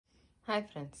Hi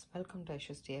friends, welcome to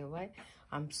Aishusdiy.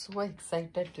 I'm so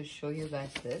excited to show you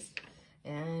guys this,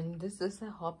 and this is a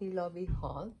Hobby Lobby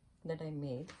haul that I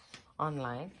made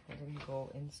online. I didn't go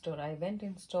in store. I went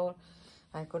in store,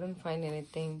 I couldn't find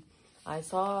anything. I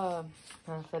saw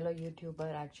a fellow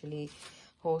YouTuber actually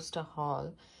host a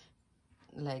haul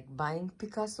like buying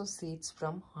Picasso seeds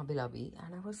from Hobby Lobby,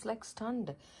 and I was like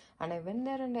stunned. And I went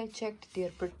there and I checked.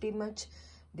 They're pretty much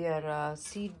their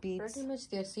seed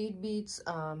beads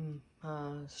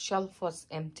shelf was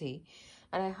empty,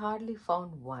 and I hardly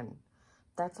found one.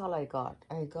 That's all I got.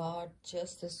 I got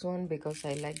just this one because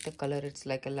I like the color. It's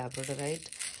like a labradorite,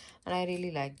 and I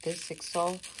really like this 6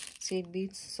 seed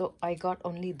beads, so I got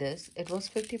only this. It was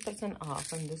 50%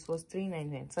 off, and this was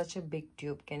 $3.99. Such a big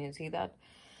tube. Can you see that?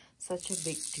 Such a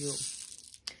big tube.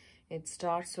 It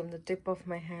starts from the tip of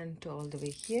my hand to all the way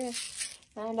here,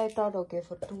 and I thought, okay,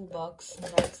 for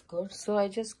 $2 that's good, so I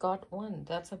just got one.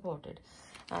 That's about it.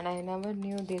 And I never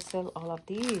knew they sell all of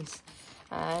these.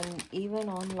 And even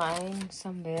online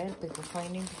somewhere, because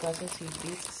finding Picasso seed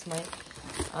beads is my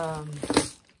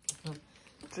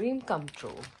dream come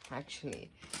true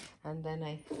actually. And then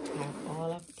I have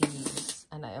all of these,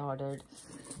 and I ordered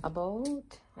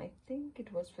about, I think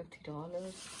it was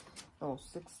 $50, no,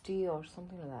 60 or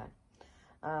something like that.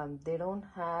 They don't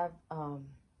have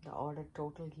the order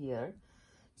total here,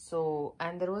 so,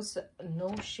 and there was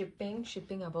no shipping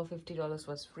above $50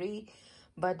 was free,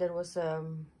 but there was a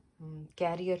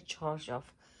carrier charge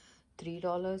of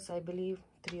 $3, I believe,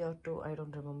 3 or 2, I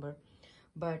don't remember.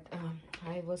 But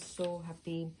I was so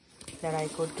happy that I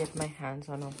could get my hands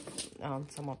on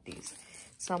some of these.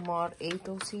 Some are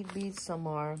 8 seed beads, some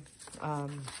are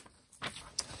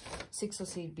 6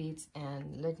 seed beads,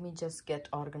 and let me just get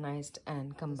organized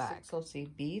and come back. 6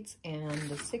 seed beads, and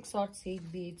the 6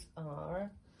 seed beads are,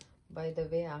 by the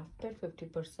way, after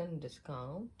 50%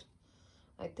 discount,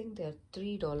 I think they're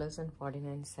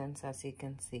 $3.49, as you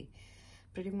can see.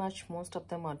 Pretty much most of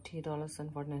them are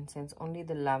 $3.49. Only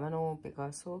the 11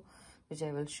 Picasso, which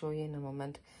I will show you in a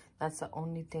moment, that's the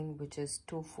only thing which is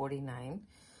 $2.49.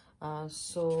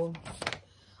 So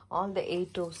all the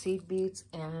 8 seed beads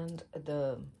and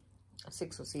the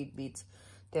 6 seed beads,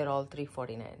 they're all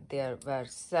 $3.49. There were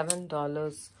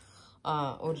 $7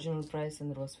 original price, and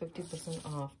there was 50%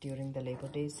 off during the Labor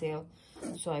Day sale,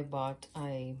 so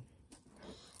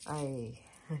I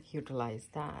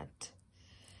utilized that.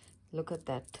 Look at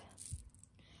that.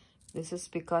 This is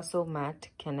Picasso matte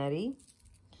canary.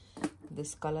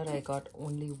 This color I got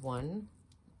only one.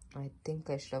 I think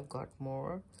I should have got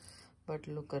more, but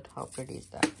look at how pretty is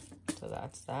that. So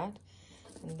that's that.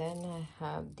 And then I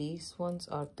have these ones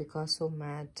are Picasso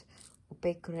matte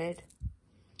opaque red.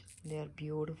 They are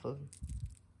beautiful.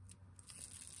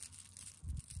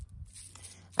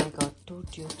 I got 2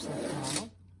 tubes of that.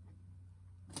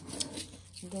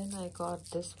 Then I got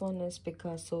this one is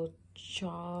Picasso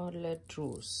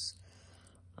Chartreuse.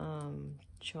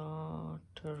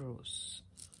 Chartreuse.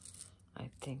 I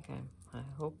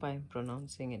hope I'm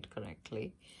pronouncing it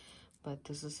correctly. But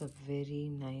this is a very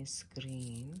nice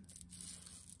green.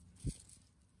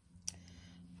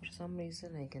 For some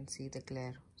reason I can see the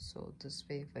glare, so this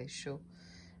way if I show,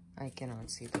 I cannot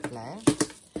see the glare.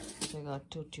 So I got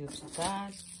 2 tubes of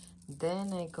that.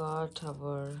 Then I got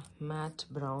our matte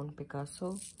brown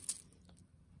Picasso.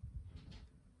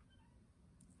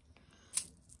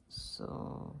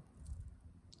 So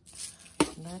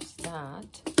that's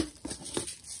that.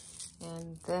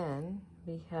 And then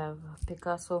we have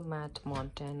Picasso matte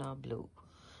Montana blue.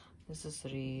 This is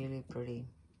really pretty.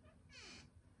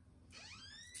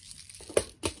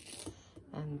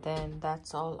 And then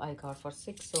that's all I got for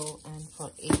 6 and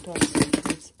for 8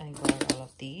 beads I got all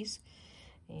of these.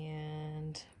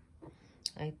 And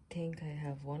I think I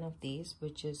have one of these,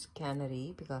 which is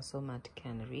canary, Picasso matte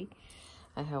canary.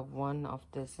 I have one of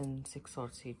this in 6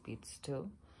 seed beads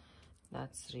too.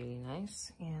 That's really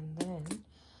nice. And then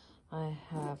I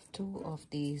have 2 of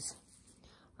these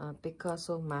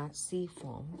Picasso matte sea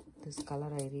foam. This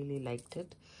color I really liked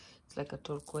it. It's like a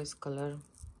turquoise color,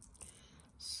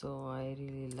 so I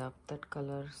really love that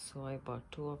color, so I bought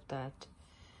 2 of that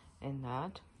and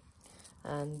that.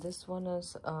 And this one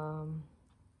is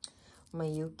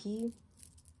Mayuki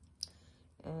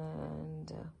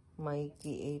and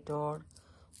Mayuki 8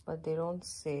 but they don't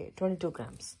say 22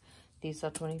 grams. These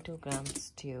are 22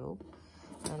 grams tube.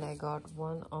 And I got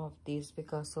one of these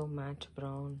Picasso matte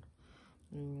brown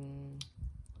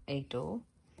 8.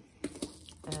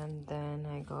 And then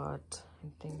I got, I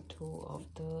think, 2 of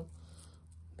the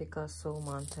Picasso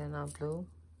Montana blue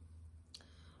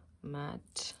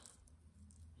matte.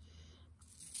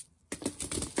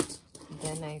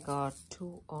 Then I got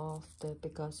 2 of the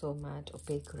Picasso matte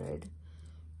opaque red.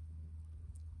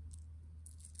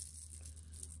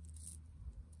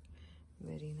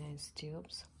 Very nice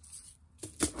tubes.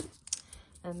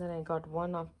 And then I got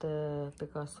 1 of the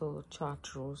Picasso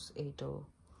Chartreuse 80.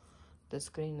 This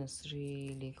green is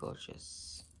really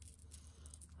gorgeous.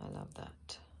 I love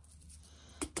that.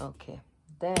 Okay,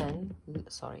 then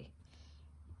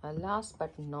last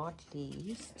but not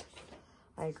least,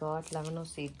 I got lemon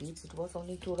seed beads. It was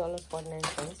only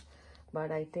 $2.49,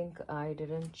 but I think I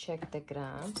didn't check the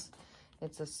grams.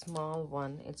 It's a small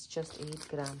one. It's just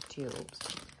 8-gram tubes.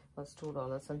 It was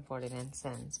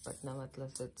 $2.49, but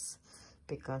nevertheless it's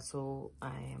Picasso.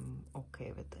 I am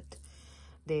okay with it.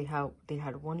 They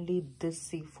had only this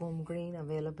seafoam green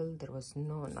available. There was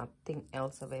nothing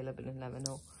else available in 11.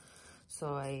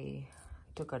 So I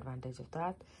took advantage of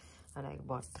that and I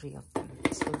bought 3 of them.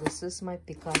 So this is my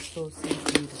Picasso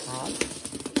seafood haul.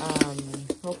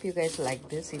 Hope you guys like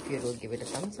this. If you do, give it a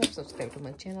thumbs up, subscribe to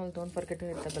my channel. Don't forget to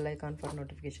hit the bell icon for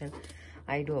notification.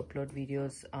 I do upload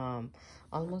videos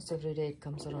almost every day. It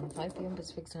comes around 5 p.m.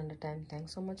 Pacific Standard Time.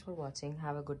 Thanks so much for watching.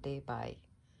 Have a good day. Bye.